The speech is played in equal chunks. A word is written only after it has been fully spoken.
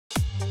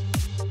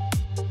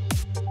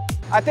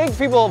I think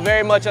people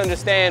very much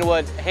understand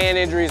what hand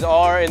injuries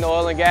are in the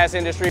oil and gas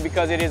industry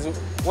because it is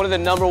one of the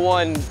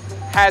 #1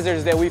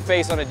 hazards that we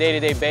face on a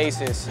day-to-day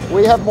basis.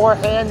 We have more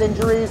hand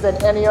injuries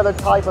than any other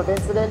type of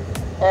incident,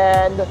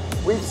 and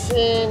we've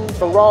seen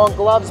the wrong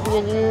gloves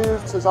being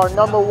used as our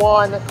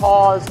 #1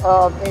 cause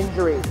of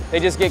injury. They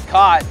just get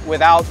caught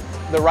without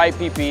the right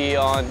PPE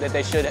on that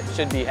they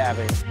should be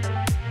having.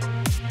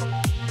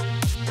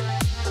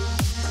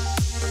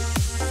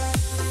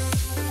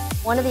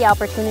 One of the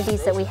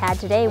opportunities that we had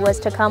today was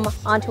to come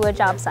onto a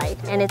job site,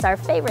 and it's our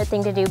favorite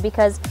thing to do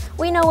because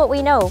we know what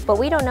we know, but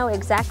we don't know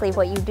exactly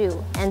what you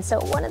do. And so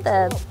one of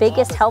the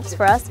biggest helps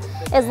for us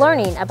is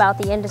learning about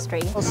the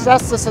industry.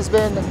 Cestus has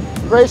been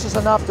gracious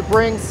enough to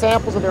bring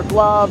samples of their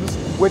gloves,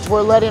 which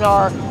we're letting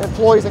our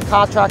employees and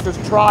contractors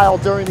trial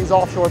during these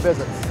offshore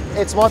visits.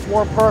 It's much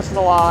more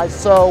personalized,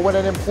 so when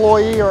an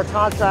employee or a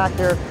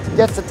contractor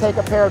gets to take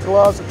a pair of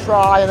gloves to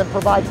try and then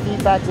provide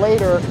feedback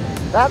later,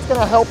 that's going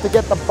to help to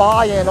get the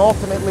buy-in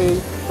ultimately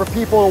for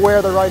people to wear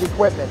the right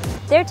equipment.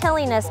 They're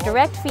telling us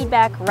direct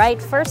feedback,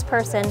 right, first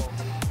person,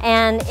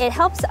 and it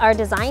helps our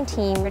design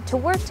team to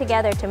work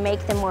together to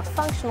make them more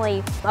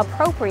functionally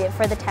appropriate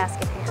for the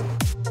task at hand.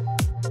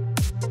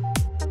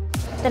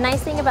 The nice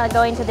thing about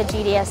going to the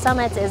GDS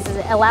summits is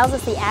it allows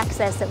us the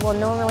access that we'll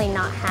normally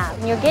not have.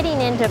 You're getting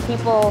into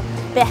people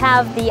that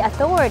have the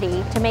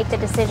authority to make the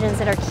decisions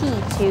that are key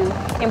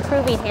to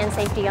improving hand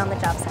safety on the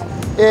job site.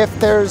 If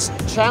there's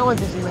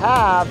challenges you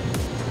have,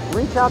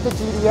 reach out to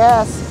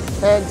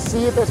GDS and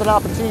see if there's an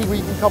opportunity where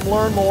you can come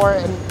learn more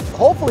and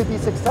hopefully be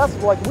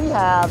successful like we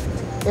have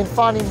in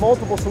finding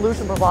multiple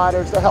solution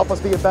providers to help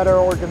us be a better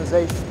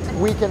organization.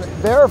 We can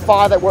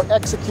verify that we're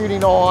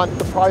executing on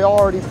the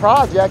priority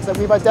projects that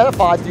we've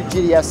identified through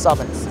GDS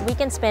summits. We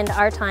can spend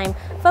our time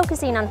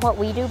focusing on what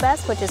we do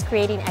best, which is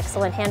creating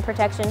excellent hand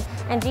protection,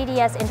 and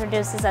GDS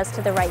introduces us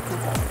to the right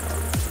people.